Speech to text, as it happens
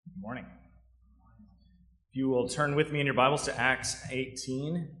Morning. If you will turn with me in your Bibles to Acts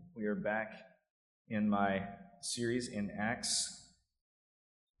 18, we are back in my series in Acts,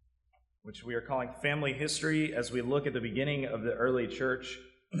 which we are calling Family History, as we look at the beginning of the early church.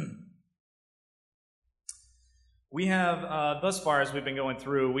 We have, thus far as we've been going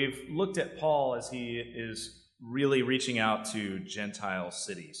through, we've looked at Paul as he is really reaching out to Gentile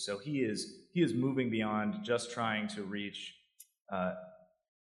cities. So he is moving beyond just trying to reach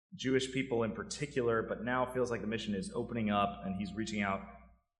Jewish people in particular, but now feels like the mission is opening up and he's reaching out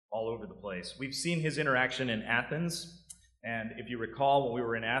all over the place. We've seen his interaction in Athens, and if you recall, when we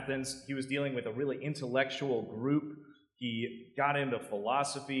were in Athens, he was dealing with a really intellectual group. He got into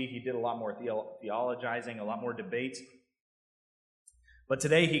philosophy, he did a lot more theologizing, a lot more debate. But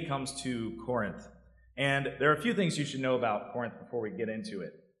today he comes to Corinth, and there are a few things you should know about Corinth before we get into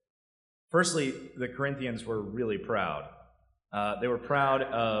it. Firstly, the Corinthians were really proud. They were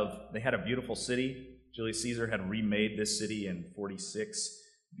proud they had a beautiful city. Julius Caesar had remade this city in 46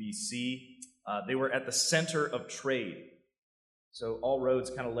 BC. They were at the center of trade. So all roads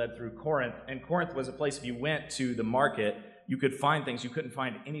kind of led through Corinth. And Corinth was a place, if you went to the market, you could find things you couldn't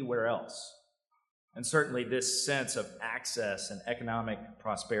find anywhere else. And certainly this sense of access and economic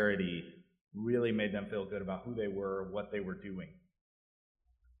prosperity really made them feel good about who they were, what they were doing.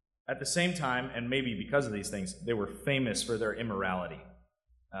 At the same time, and maybe because of these things, they were famous for their immorality,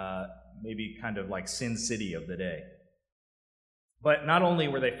 maybe kind of like Sin City of the day. But not only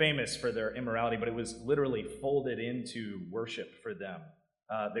were they famous for their immorality, but it was literally folded into worship for them.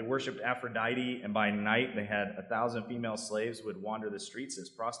 They worshipped Aphrodite, and by night they had 1,000 female slaves who would wander the streets as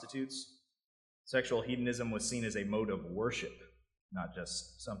prostitutes. Sexual hedonism was seen as a mode of worship, not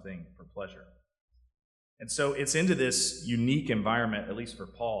just something for pleasure. And so it's into this unique environment, at least for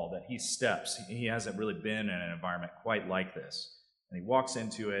Paul, that he steps. He hasn't really been in an environment quite like this. And he walks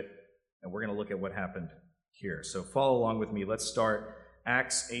into it, and we're going to look at what happened here. So follow along with me. Let's start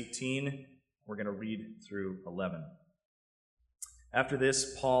Acts 18. We're going to read through 11. After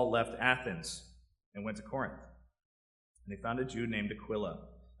this, Paul left Athens and went to Corinth. And he found a Jew named Aquila,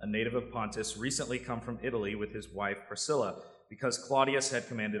 a native of Pontus, recently come from Italy with his wife Priscilla, because Claudius had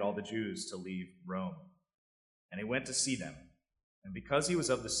commanded all the Jews to leave Rome. And he went to see them. And because he was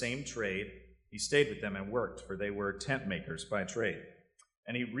of the same trade, he stayed with them and worked, for they were tent makers by trade.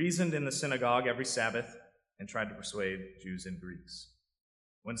 And he reasoned in the synagogue every Sabbath and tried to persuade Jews and Greeks.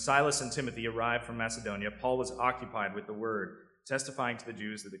 When Silas and Timothy arrived from Macedonia, Paul was occupied with the word, testifying to the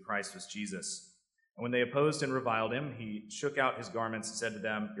Jews that the Christ was Jesus. And when they opposed and reviled him, he shook out his garments and said to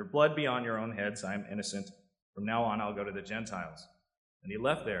them, "Your blood be on your own heads, I am innocent. From now on I'll go to the Gentiles." And he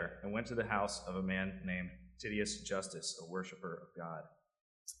left there and went to the house of a man named Titius Justus, a worshiper of God.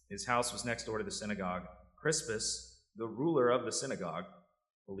 His house was next door to the synagogue. Crispus, the ruler of the synagogue,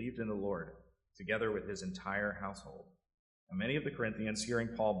 believed in the Lord, together with his entire household. And many of the Corinthians, hearing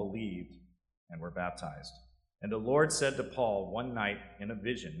Paul, believed and were baptized. And the Lord said to Paul one night in a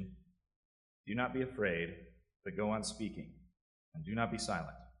vision, "Do not be afraid, but go on speaking, and do not be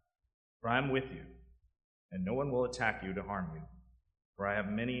silent. For I am with you, and no one will attack you to harm you. For I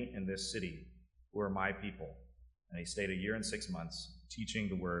have many in this city who are my people." And he stayed 1 year and 6 months, teaching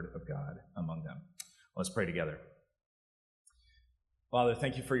the word of God among them. Let's pray together. Father,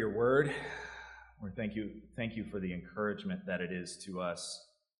 thank you for your word. Lord, thank you for the encouragement that it is to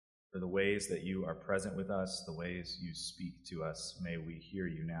us, for the ways that you are present with us, the ways you speak to us. May we hear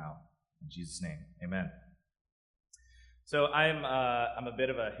you now. In Jesus' name, amen. So I'm a bit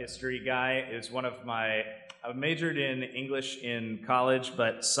of a history guy. I majored in English in college,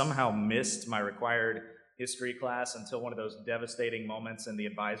 but somehow missed my required history class until one of those devastating moments in the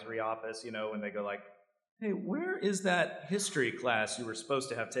advisory office, when they go like, "Hey, where is that history class you were supposed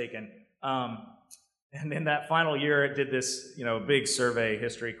to have taken?" And in that final year, I did this, big survey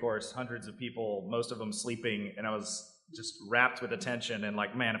history course, hundreds of people, most of them sleeping, and I was just wrapped with attention and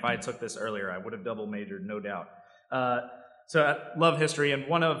like, man, if I had took this earlier, I would have double majored, no doubt. So I love history, and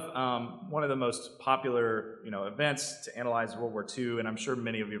one of the most popular events to analyze World War II, and I'm sure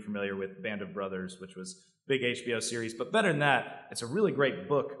many of you are familiar with Band of Brothers, which was a big HBO series. But better than that, it's a really great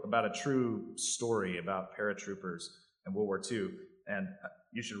book about a true story about paratroopers in World War II, and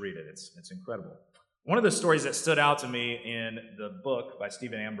you should read it. It's incredible. One of the stories that stood out to me in the book by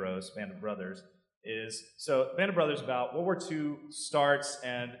Stephen Ambrose, Band of Brothers, Band of Brothers about World War II starts,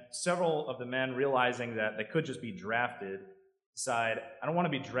 and several of the men, realizing that they could just be drafted, decide, I don't want to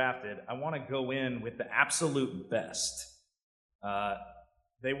be drafted, I want to go in with the absolute best.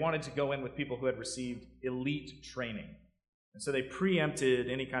 They wanted to go in with people who had received elite training. And so they preempted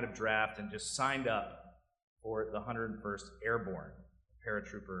any kind of draft and just signed up for the 101st Airborne.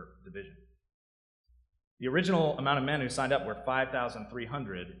 paratrooper division. The original amount of men who signed up were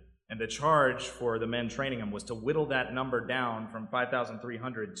 5,300, and the charge for the men training them was to whittle that number down from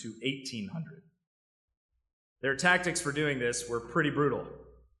 5,300 to 1,800. Their tactics for doing this were pretty brutal.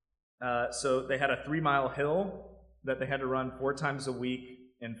 So they had a 3-mile hill that they had to run 4 times a week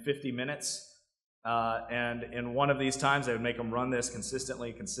in 50 minutes. And in one of these times, they would make them run this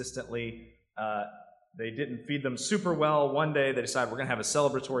consistently. They didn't feed them super well. One day, they decided, we're going to have a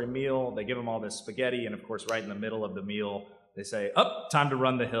celebratory meal. They give them all this spaghetti, and of course, right in the middle of the meal, they say, time to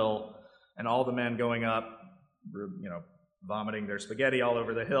run the hill. And all the men going up, vomiting their spaghetti all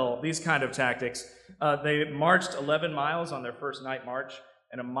over the hill. These kind of tactics. They marched 11 miles on their first night march,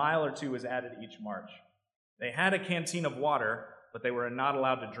 and a mile or 2 was added each march. They had a canteen of water, but they were not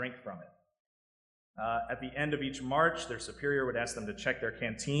allowed to drink from it. At the end of each march, their superior would ask them to check their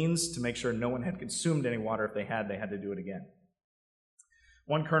canteens to make sure no one had consumed any water. If they had to do it again.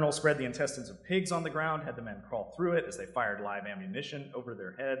 One colonel spread the intestines of pigs on the ground, had the men crawl through it as they fired live ammunition over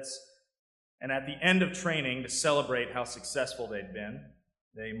their heads. And at the end of training, to celebrate how successful they'd been,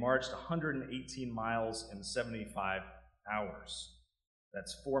 they marched 118 miles in 75 hours.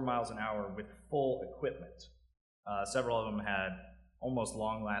 That's 4 miles an hour with full equipment. Several of them had almost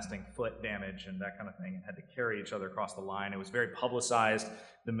long-lasting foot damage and that kind of thing, and had to carry each other across the line. It was very publicized.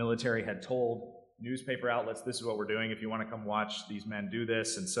 The military had told newspaper outlets, this is what we're doing if you want to come watch these men do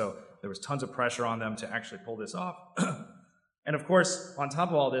this. And so there was tons of pressure on them to actually pull this off. And of course, on top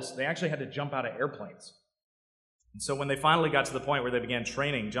of all this, they actually had to jump out of airplanes. And so when they finally got to the point where they began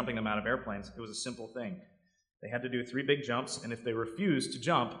training, jumping them out of airplanes, it was a simple thing. They had to do 3 big jumps, and if they refused to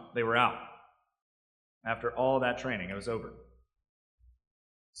jump, they were out. After all that training, it was over.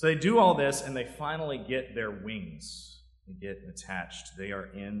 So they do all this, and they finally get their wings. They get attached. They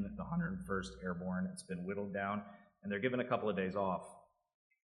are in the 101st Airborne. It's been whittled down, and they're given a couple of days off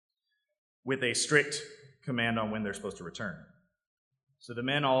with a strict command on when they're supposed to return. So the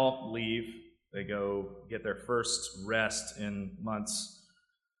men all leave. They go get their first rest in months,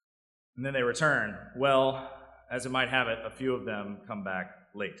 and then they return. Well, as it might have it, a few of them come back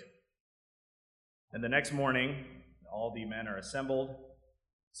late. And the next morning, all the men are assembled.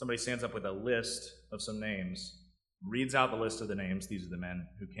 Somebody stands up with a list of some names, reads out the list of the names. These are the men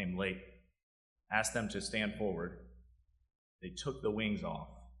who came late. Asked them to stand forward. They took the wings off,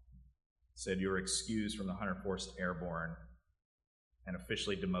 said, "You're excused from the 101st Airborne," and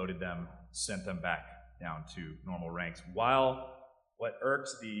officially demoted them, sent them back down to normal ranks. While what irked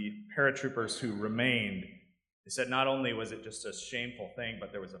the paratroopers who remained, they said not only was it just a shameful thing,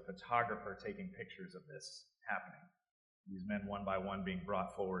 but there was a photographer taking pictures of this happening. These men, one by one, being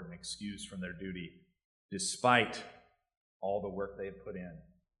brought forward and excused from their duty, despite all the work they had put in.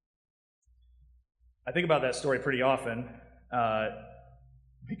 I think about that story pretty often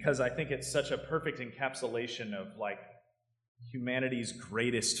because I think it's such a perfect encapsulation of humanity's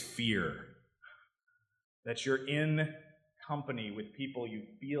greatest fear. That you're in company with people you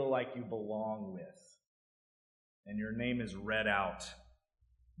feel like you belong with, and your name is read out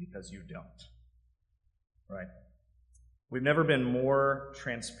because you don't. Right? We've never been more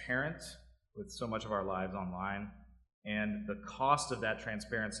transparent with so much of our lives online, and the cost of that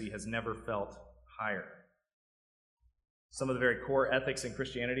transparency has never felt higher. Some of the very core ethics in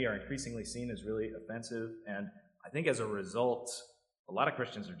Christianity are increasingly seen as really offensive, and I think as a result, a lot of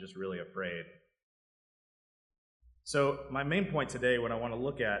Christians are just really afraid. So my main point today, what I want to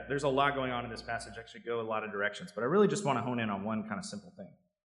look at, there's a lot going on in this passage, actually go a lot of directions, but I really just want to hone in on one kind of simple thing.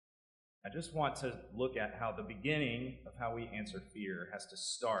 I just want to look at how the beginning of how we answer fear has to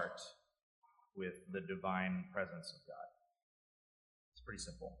start with the divine presence of God. It's pretty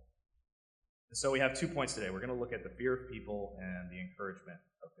simple. And so we have 2 points today. We're going to look at the fear of people and the encouragement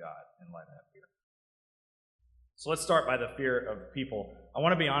of God in light of that fear. So let's start by the fear of people. I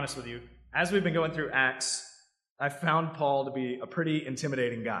want to be honest with you. As we've been going through Acts, I found Paul to be a pretty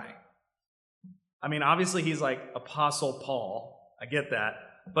intimidating guy. I mean, obviously he's like Apostle Paul. I get that.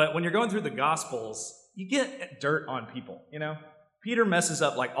 But when you're going through the Gospels, you get dirt on people, you know? Peter messes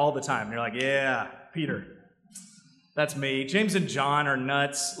up all the time. And you're like, yeah, Peter. That's me. James and John are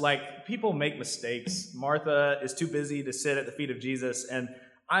nuts. People make mistakes. Martha is too busy to sit at the feet of Jesus. And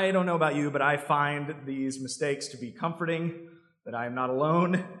I don't know about you, but I find these mistakes to be comforting, that I am not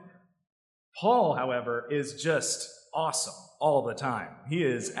alone. Paul, however, is just awesome all the time. He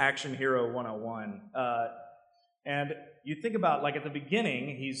is action hero 101. And you think about, at the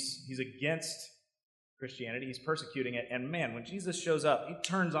beginning, he's against Christianity. He's persecuting it. And man, when Jesus shows up, he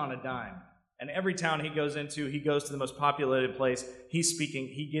turns on a dime. And every town he goes into, he goes to the most populated place. He's speaking.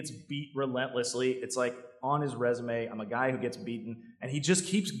 He gets beat relentlessly. It's like on his resume. I'm a guy who gets beaten, and he just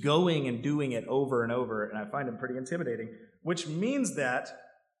keeps going and doing it over and over, and I find him pretty intimidating, which means that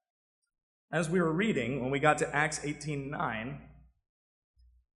as we were reading, when we got to Acts 18:9,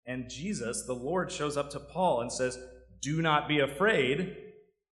 and Jesus, the Lord, shows up to Paul and says, "Do not be afraid."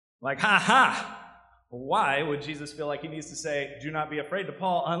 Like, ha ha! Why would Jesus feel like he needs to say, "Do not be afraid" to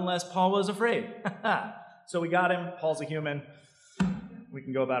Paul unless Paul was afraid? So we got him. Paul's a human. We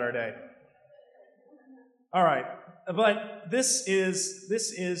can go about our day. All right. But this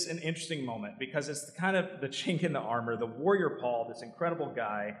is an interesting moment because it's kind of the chink in the armor. The warrior Paul, this incredible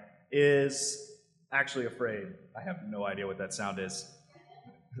guy, is actually afraid. I have no idea what that sound is.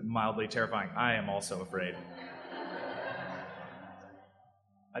 Mildly terrifying. I am also afraid.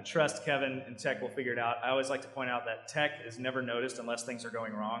 I trust Kevin and Tech will figure it out. I always like to point out that Tech is never noticed unless things are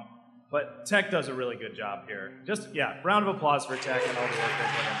going wrong. But Tech does a really good job here. Round of applause for Tech and all the work they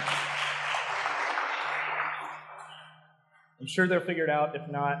put in. I'm sure they'll figure it out. If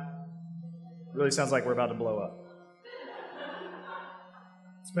not, it really sounds like we're about to blow up.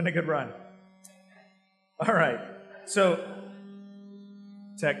 It's been a good run. All right. So,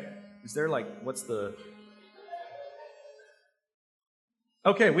 Tech, is there what's the...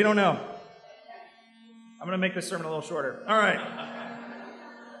 Okay, we don't know. I'm going to make this sermon a little shorter. All right.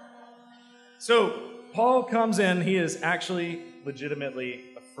 So, Paul comes in. He is actually legitimately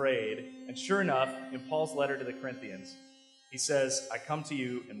afraid. And sure enough, in Paul's letter to the Corinthians, he says, "I come to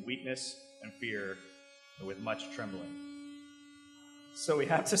you in weakness and fear, and with much trembling." So we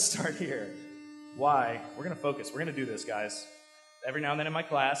have to start here. Why? We're going to focus. We're going to do this, guys. Every now and then in my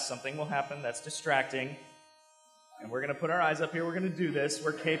class, something will happen that's distracting. And we're going to put our eyes up here. We're going to do this.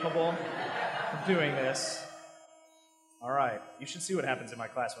 We're capable of doing this. All right. You should see what happens in my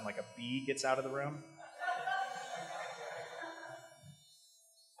class when a bee gets out of the room.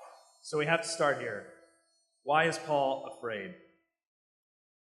 So we have to start here. Why is Paul afraid?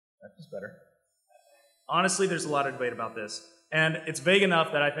 That was better. Honestly, there's a lot of debate about this. And it's vague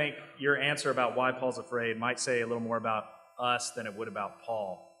enough that I think your answer about why Paul's afraid might say a little more about us than it would about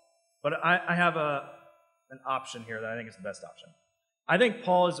Paul. But I have an option here that I think is the best option. I think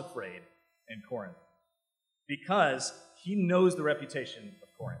Paul is afraid in Corinth because he knows the reputation of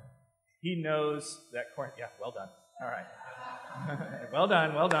Corinth. He knows that Corinth... Yeah, well done. All right. well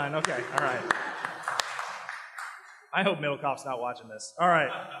done. Okay, all right. I hope Middlecoff's not watching this. All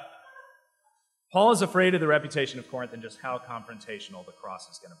right. Paul is afraid of the reputation of Corinth and just how confrontational the cross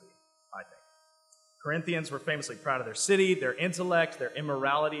is going to be, I think. Corinthians were famously proud of their city, their intellect, their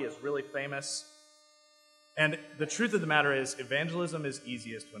immorality is really famous. And the truth of the matter is, evangelism is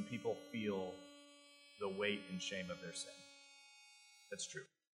easiest when people feel the weight and shame of their sin. That's true.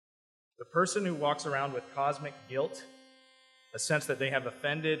 The person who walks around with cosmic guilt, a sense that they have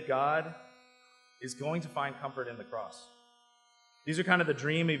offended God, is going to find comfort in the cross. These are kind of the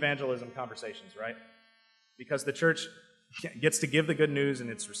dream evangelism conversations, right? Because the church gets to give the good news and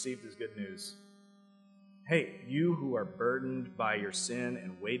it's received as good news. Hey, you who are burdened by your sin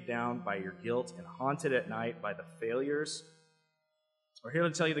and weighed down by your guilt and haunted at night by the failures, we're here to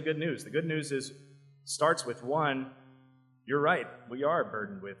tell you the good news. The good news starts with one, you're right, we are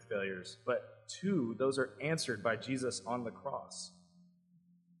burdened with failures. But two, those are answered by Jesus on the cross.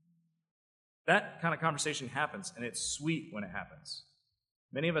 That kind of conversation happens, and it's sweet when it happens.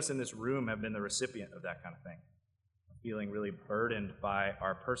 Many of us in this room have been the recipient of that kind of thing, feeling really burdened by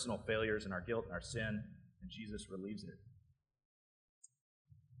our personal failures and our guilt and our sin, and Jesus relieves it.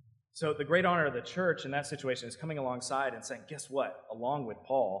 So the great honor of the church in that situation is coming alongside and saying, guess what? Along with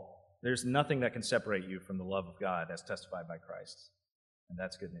Paul, there's nothing that can separate you from the love of God as testified by Christ, and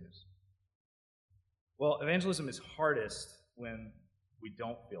that's good news. Well, evangelism is hardest when we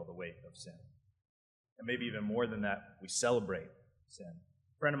don't feel the weight of sin. And maybe even more than that, we celebrate sin.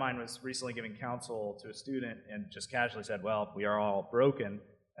 A friend of mine was recently giving counsel to a student and just casually said, well, we are all broken.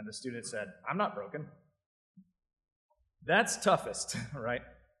 And the student said, I'm not broken. That's toughest, right?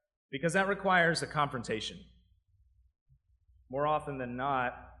 Because that requires a confrontation. More often than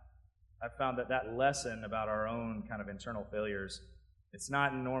not, I've found that lesson about our own kind of internal failures, it's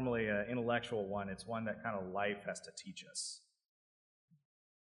not normally an intellectual one. It's one that kind of life has to teach us.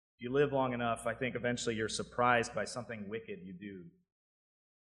 If you live long enough, I think eventually you're surprised by something wicked you do.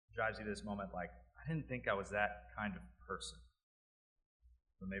 It drives you to this moment like, I didn't think I was that kind of person.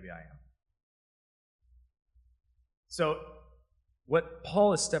 But maybe I am. So what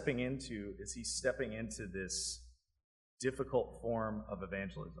Paul is stepping into is he's stepping into this difficult form of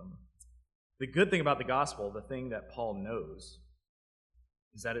evangelism. The good thing about the gospel, the thing that Paul knows,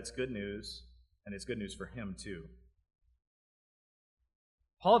 is that it's good news, and it's good news for him too.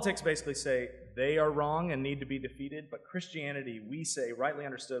 Politics basically say they are wrong and need to be defeated, but Christianity, we say, rightly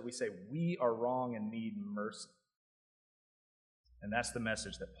understood, we say we are wrong and need mercy. And that's the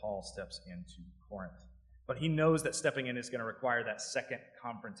message that Paul steps into Corinth. But he knows that stepping in is going to require that second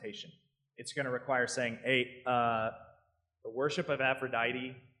confrontation. It's going to require saying, hey, the worship of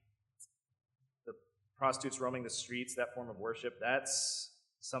Aphrodite, the prostitutes roaming the streets, that form of worship, that's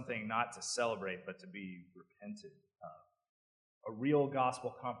something not to celebrate, but to be repented of. A real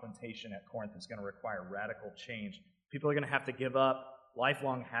gospel confrontation at Corinth is going to require radical change. People are going to have to give up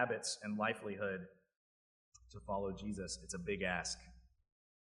lifelong habits and livelihood to follow Jesus. It's a big ask,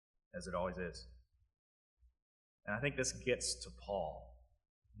 as it always is. And I think this gets to Paul.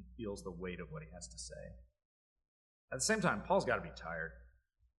 He feels the weight of what he has to say. At the same time, Paul's got to be tired.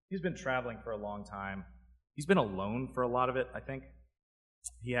 He's been traveling for a long time. He's been alone for a lot of it, I think.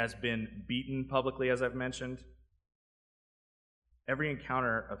 He has been beaten publicly, as I've mentioned. Every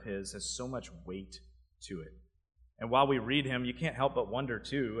encounter of his has so much weight to it. And while we read him, you can't help but wonder,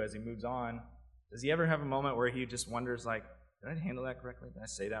 too, as he moves on, does he ever have a moment where he just wonders, like, did I handle that correctly? Did I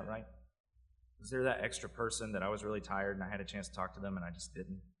say that right? Was there that extra person that I was really tired and I had a chance to talk to them and I just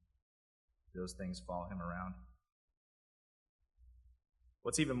didn't? Those things follow him around.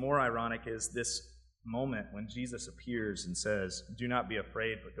 What's even more ironic is this moment when Jesus appears and says, do not be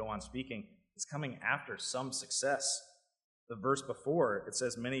afraid, but go on speaking, is coming after some success. The verse before, it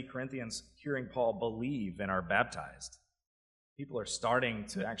says, many Corinthians, hearing Paul, believe and are baptized. People are starting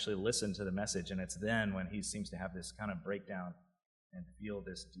to actually listen to the message, and it's then when he seems to have this kind of breakdown and feel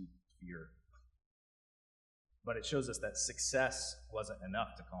this deep fear. But it shows us that success wasn't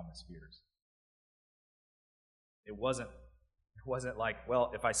enough to calm his fears. It wasn't like,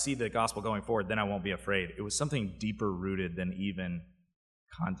 well, if I see the gospel going forward, then I won't be afraid. It was something deeper rooted than even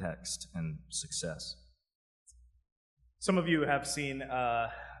context and success. Some of you have seen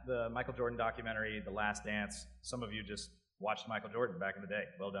the Michael Jordan documentary, The Last Dance. Some of you just watched Michael Jordan back in the day.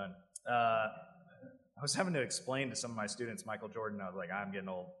 Well done. I was having to explain to some of my students Michael Jordan. I was like, I'm getting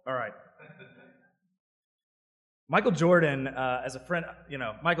old. All right. Michael Jordan, as a friend,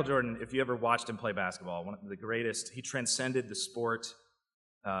 Michael Jordan, if you ever watched him play basketball, one of the greatest, he transcended the sport.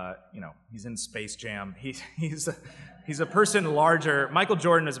 He's in Space Jam. He's a person larger. Michael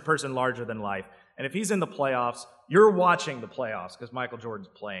Jordan is a person larger than life. And if he's in the playoffs, you're watching the playoffs because Michael Jordan's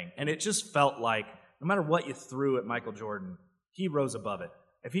playing. And it just felt like no matter what you threw at Michael Jordan, he rose above it.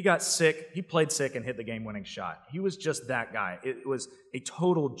 If he got sick, he played sick and hit the game-winning shot. He was just that guy. It was a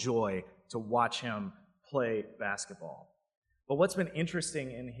total joy to watch him play basketball. But what's been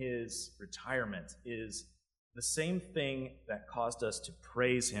interesting in his retirement is the same thing that caused us to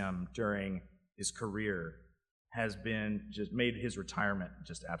praise him during his career has been just made his retirement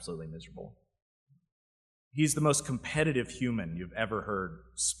just absolutely miserable. He's the most competitive human you've ever heard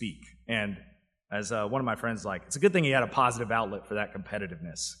speak. And as one of my friends like, it's a good thing he had a positive outlet for that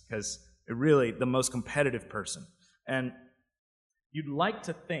competitiveness, because it really, the most competitive person. And you'd like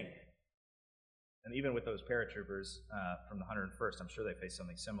to think, and even with those paratroopers from the 101st, I'm sure they face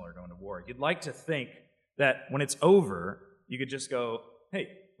something similar going to war. You'd like to think that when it's over, you could just go, hey,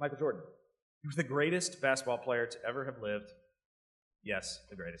 Michael Jordan, you're the greatest basketball player to ever have lived. Yes,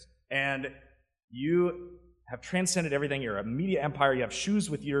 the greatest. And you have transcended everything. You're a media empire. You have shoes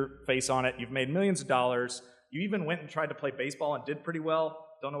with your face on it. You've made millions of dollars. You even went and tried to play baseball and did pretty well.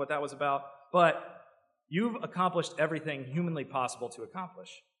 Don't know what that was about. But you've accomplished everything humanly possible to accomplish.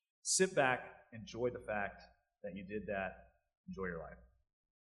 Sit back, enjoy the fact that you did that, enjoy your life.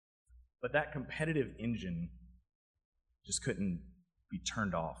 But that competitive engine just couldn't be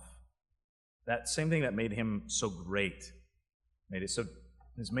turned off. That same thing that made him so great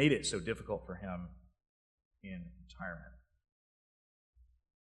has made it so difficult for him in retirement.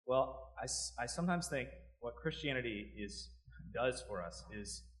 Well, I sometimes think what Christianity does for us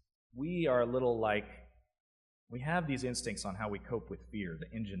is we are a little like, we have these instincts on how we cope with fear,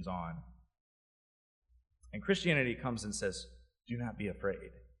 the engine's on. And Christianity comes and says, do not be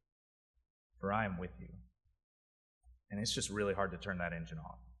afraid, for I am with you. And it's just really hard to turn that engine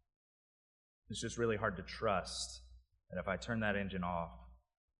off. It's just really hard to trust that if I turn that engine off,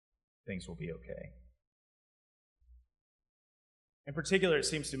 things will be okay. In particular, it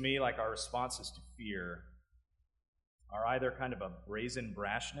seems to me like our responses to fear are either kind of a brazen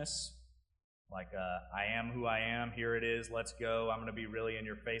brashness, like I am who I am, here it is, let's go, I'm going to be really in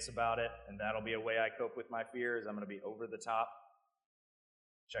your face about it, and that'll be a way I cope with my fears, I'm going to be over the top.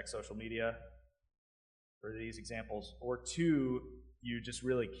 Check social media for these examples. Or two, you just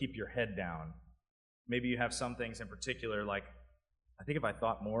really keep your head down. Maybe you have some things in particular, like, I think if I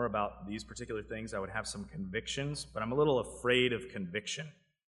thought more about these particular things, I would have some convictions, but I'm a little afraid of conviction.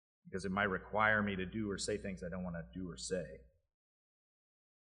 because it might require me to do or say things I don't want to do or say.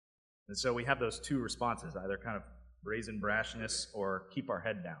 And so we have those two responses, either kind of brazen brashness or keep our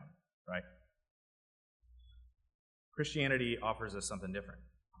head down, right? Christianity offers us something different.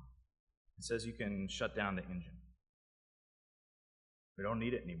 It says you can shut down the engine. We don't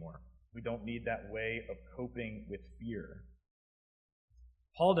need it anymore. We don't need that way of coping with fear.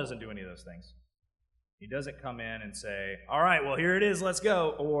 Paul doesn't do any of those things. He doesn't come in and say, all right, well, here it is, let's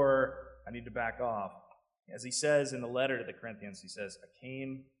go, or I need to back off. As he says in the letter to the Corinthians, he says, I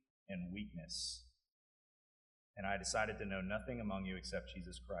came in weakness, and I decided to know nothing among you except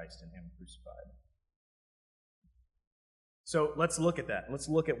Jesus Christ and Him crucified. So let's look at that. Let's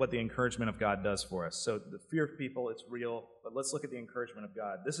look at what the encouragement of God does for us. So the fear of people, it's real, but let's look at the encouragement of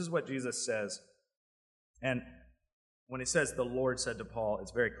God. This is what Jesus says. And when he says the Lord said to Paul,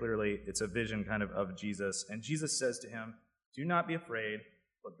 it's very clearly, it's a vision kind of Jesus. And Jesus says to him, do not be afraid,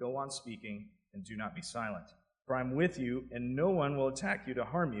 but go on speaking and do not be silent. For I am with you, and no one will attack you to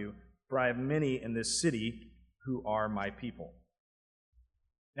harm you, for I have many in this city who are my people.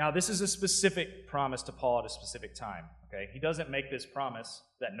 Now, this is a specific promise to Paul at a specific time. Okay, he doesn't make this promise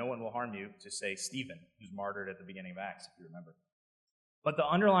that no one will harm you to, say, Stephen, who's martyred at the beginning of Acts, if you remember. But the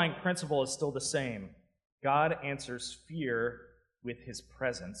underlying principle is still the same. God answers fear with His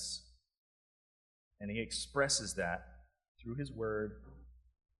presence, and He expresses that through His word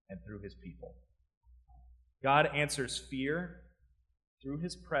and through His people. God answers fear through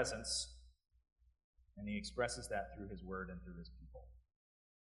His presence, and He expresses that through His word and through His people.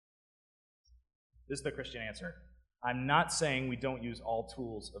 This is the Christian answer. I'm not saying we don't use all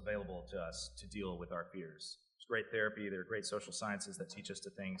tools available to us to deal with our fears. There's great therapy, there are great social sciences that teach us to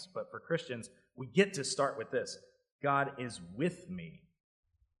things, but for Christians, we get to start with this. God is with me.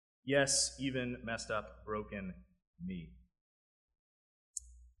 Yes, even messed up, broken me.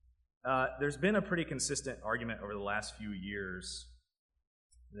 There's been a pretty consistent argument over the last few years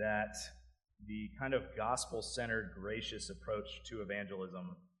that the kind of gospel-centered, gracious approach to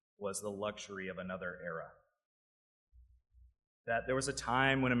evangelism was the luxury of another era. That there was a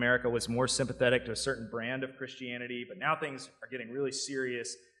time when America was more sympathetic to a certain brand of Christianity, but now things are getting really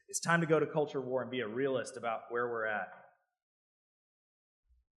serious. It's time to go to culture war and be a realist about where we're at.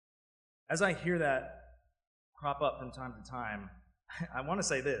 As I hear that crop up from time to time, I want to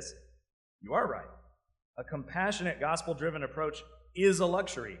say this. You are right. A compassionate, gospel-driven approach is a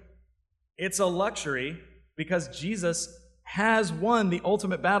luxury. It's a luxury because Jesus has won the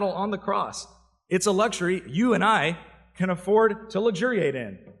ultimate battle on the cross. It's a luxury you and I can afford to luxuriate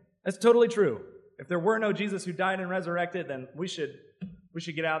in. That's totally true. If there were no Jesus who died and resurrected, then we should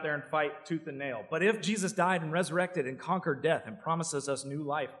get out there and fight tooth and nail. But if Jesus died and resurrected and conquered death and promises us new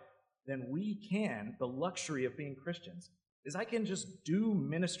life, then we can, the luxury of being Christians, is I can just do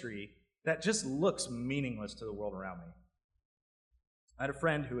ministry that just looks meaningless to the world around me. I had a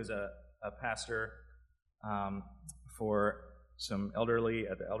friend who was a pastor for some elderly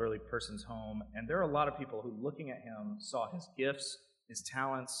at the elderly person's home, and there are a lot of people who, looking at him, saw his gifts, his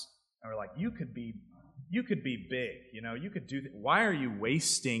talents, and were like, you could be big, you could do why are you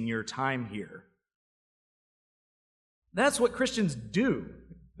wasting your time here? That's what Christians do.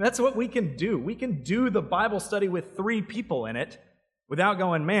 That's what we can do. We can do the Bible study with 3 people in it without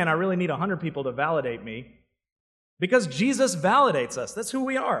going, man, I really need 100 people to validate me, because Jesus validates us. That's who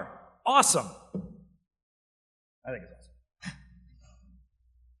we are. Awesome. I think it's awesome.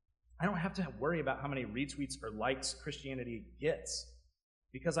 I don't have to worry about how many retweets or likes Christianity gets,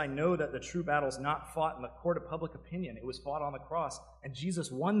 because I know that the true battle is not fought in the court of public opinion. It was fought on the cross, and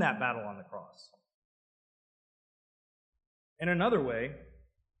Jesus won that battle on the cross. In another way,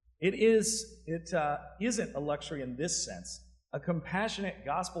 it isn't a luxury in this sense. A compassionate,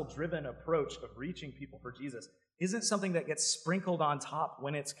 gospel-driven approach of reaching people for Jesus isn't something that gets sprinkled on top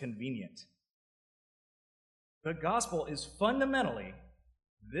when it's convenient. The gospel is fundamentally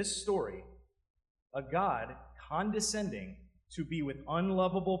this story, a God condescending to be with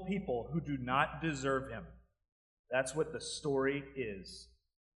unlovable people who do not deserve Him. That's what the story is.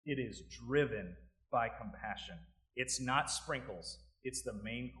 It is driven by compassion. It's not sprinkles. It's the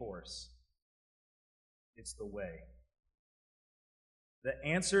main course. It's the way. The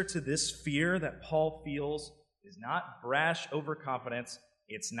answer to this fear that Paul feels is not brash overconfidence.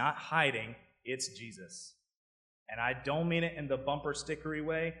 It's not hiding. It's Jesus. And I don't mean it in the bumper stickery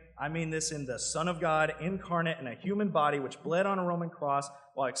way. I mean this in the Son of God incarnate in a human body which bled on a Roman cross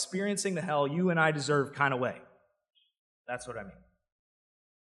while experiencing the hell you and I deserve kind of way. That's what I mean.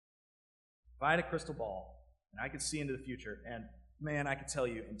 If I had a crystal ball and I could see into the future, and man, I could tell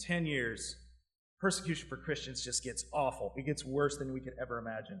you in 10 years, persecution for Christians just gets awful. It gets worse than we could ever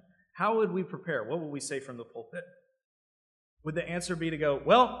imagine. How would we prepare? What would we say from the pulpit? Would the answer be to go,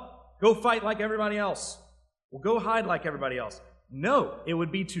 well, go fight like everybody else? Well, go hide like everybody else? No, it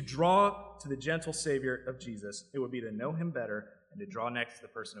would be to draw to the gentle Savior of Jesus. It would be to know him better and to draw next to the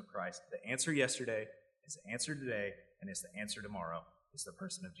person of Christ. The answer yesterday is the answer today, and it's the answer tomorrow. It's the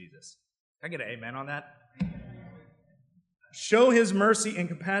person of Jesus. Can I get an amen on that? Show his mercy and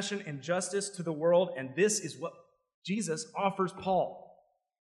compassion and justice to the world, and this is what Jesus offers Paul.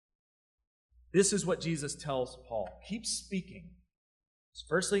 This is what Jesus tells Paul. Keep speaking.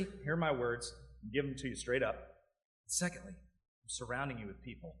 Firstly, hear my words and give them to you straight up. Secondly, I'm surrounding you with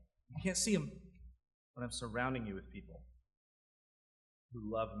people. You can't see them, but I'm surrounding you with people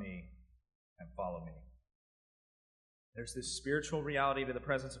who love me and follow me. There's this spiritual reality to the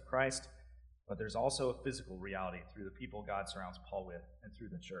presence of Christ, but there's also a physical reality through the people God surrounds Paul with and through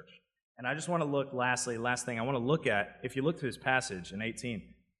the church. And I just want to look, last thing I want to look at, if you look through this passage in 18,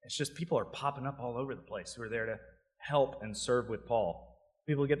 it's just people are popping up all over the place who are there to help and serve with Paul.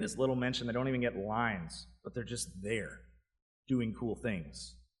 People get this little mention, they don't even get lines, but they're just there doing cool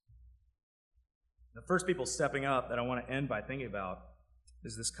things. The first people stepping up that I want to end by thinking about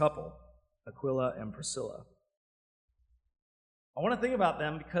is this couple, Aquila and Priscilla. I want to think about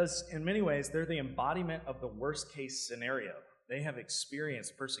them because in many ways they're the embodiment of the worst case scenario. They have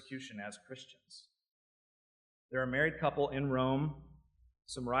experienced persecution as Christians. They're a married couple in Rome.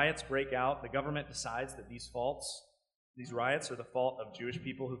 Some riots break out. The government decides that these riots are the fault of Jewish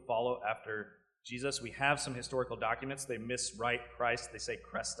people who follow after Jesus. We have some historical documents. They miswrite Christ. They say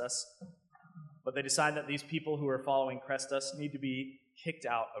Christus. But they decide that these people who are following Christus need to be kicked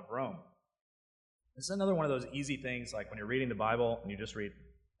out of Rome. This is another one of those easy things, like when you're reading the Bible and you just read,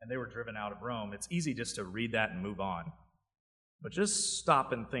 and they were driven out of Rome. It's easy just to read that and move on. But just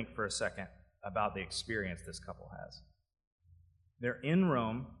stop and think for a second about the experience this couple has. They're in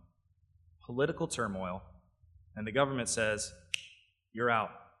Rome, political turmoil, and the government says, you're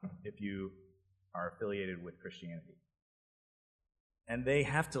out if you are affiliated with Christianity. And they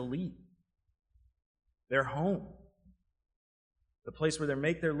have to leave. Their home, the place where they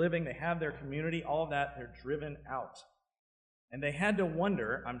make their living, they have their community, all of that, they're driven out. And they had to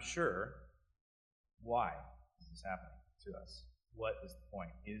wonder, I'm sure, why is this happening to us? What is the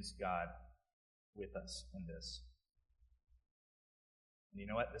point? Is God with us in this? And you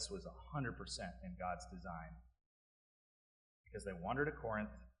know what? This was 100% in God's design. Because they wandered to Corinth,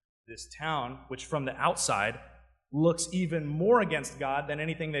 this town, which from the outside looks even more against God than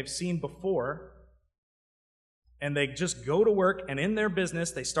anything they've seen before. And they just go to work, and in their business,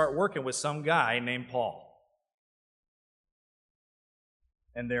 they start working with some guy named Paul.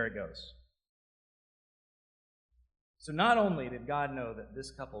 And there it goes. So not only did God know that this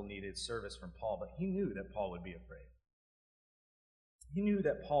couple needed service from Paul, but he knew that Paul would be afraid. He knew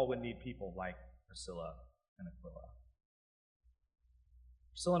that Paul would need people like Priscilla and Aquila.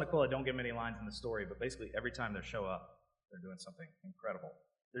 Priscilla and Aquila don't get many lines in the story, but basically every time they show up, they're doing something incredible.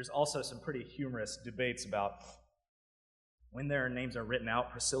 There's also some pretty humorous debates about when their names are written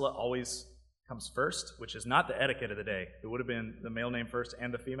out. Priscilla always comes first, which is not the etiquette of the day. It would have been the male name first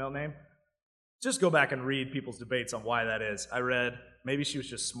and the female name. Just go back and read people's debates on why that is. I read maybe she was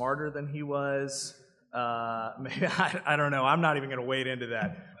just smarter than he was. Maybe I don't know. I'm not even going to wade into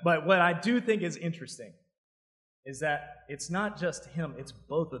that. But what I do think is interesting is that it's not just him, it's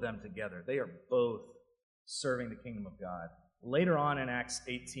both of them together. They are both serving the kingdom of God. Later on in Acts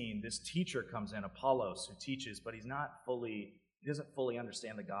 18, this teacher comes in, Apollos, who teaches, but he doesn't fully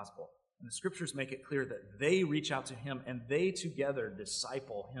understand the gospel. And the scriptures make it clear that they reach out to him and they together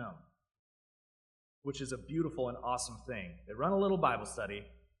disciple him, which is a beautiful and awesome thing. They run a little Bible study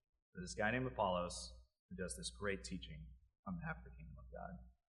for this guy named Apollos who does this great teaching on behalf of the kingdom of God.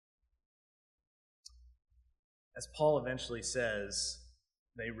 As Paul eventually says,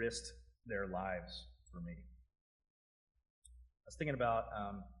 they risked their lives for me. I was thinking about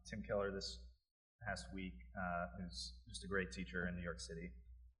Tim Keller this past week, who's just a great teacher in New York City.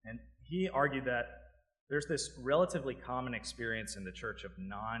 And he argued that there's this relatively common experience in the church of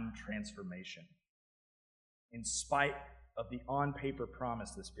non-transformation in spite of the on-paper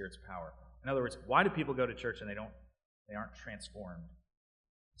promise of the Spirit's power. In other words, why do people go to church and they aren't transformed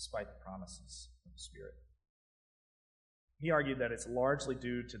despite the promises of the Spirit? He argued that it's largely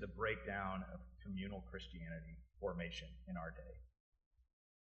due to the breakdown of communal Christianity formation in our day.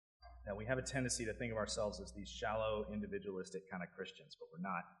 That we have a tendency to think of ourselves as these shallow, individualistic kind of Christians, but we're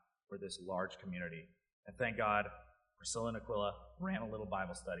not. We're this large community. And thank God, Priscilla and Aquila ran a little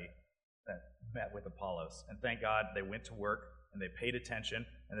Bible study that met with Apollos. And thank God they went to work and they paid attention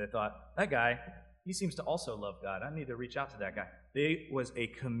and they thought, that guy, he seems to also love God. I need to reach out to that guy. There was a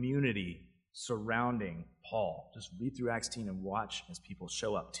community surrounding Paul. Just read through Acts 10 and watch as people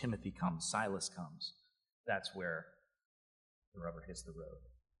show up. Timothy comes, Silas comes. That's where the rubber hits the road.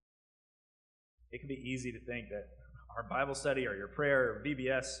 It can be easy to think that our Bible study or your prayer or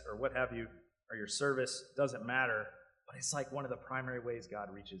VBS or what have you, or your service doesn't matter, but it's like one of the primary ways God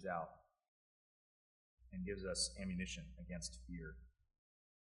reaches out and gives us ammunition against fear.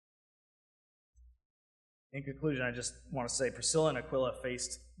 In conclusion, I just want to say Priscilla and Aquila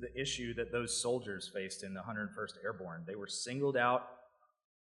faced the issue that those soldiers faced in the 101st Airborne. They were singled out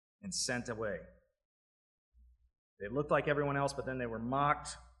and sent away. They looked like everyone else, but then they were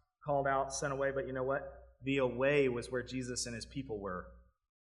mocked, called out, sent away. But you know what? The away was where Jesus and his people were.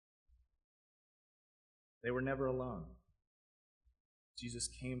 They were never alone. Jesus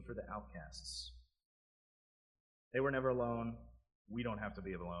came for the outcasts. They were never alone. We don't have to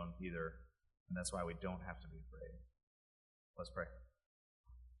be alone either. And that's why we don't have to be afraid. Let's pray.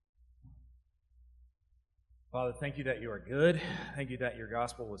 Father, thank you that you are good. Thank you that your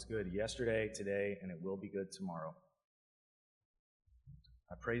gospel was good yesterday, today, and it will be good tomorrow.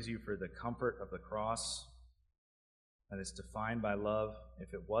 I praise you for the comfort of the cross that is defined by love.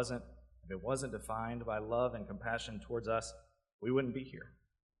 If it wasn't defined by love and compassion towards us, we wouldn't be here.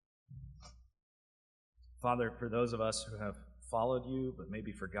 Father, for those of us who have followed you but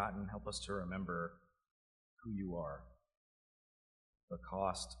maybe forgotten, help us to remember who you are, the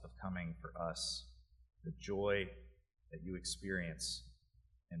cost of coming for us, the joy that you experience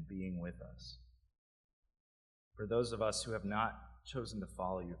in being with us. For those of us who have not chosen to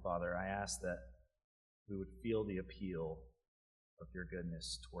follow you, Father, I ask that we would feel the appeal of your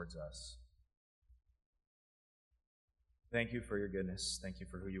goodness towards us. Thank you for your goodness. Thank you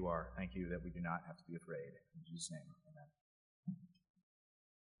for who you are. Thank you that we do not have to be afraid. In Jesus' name.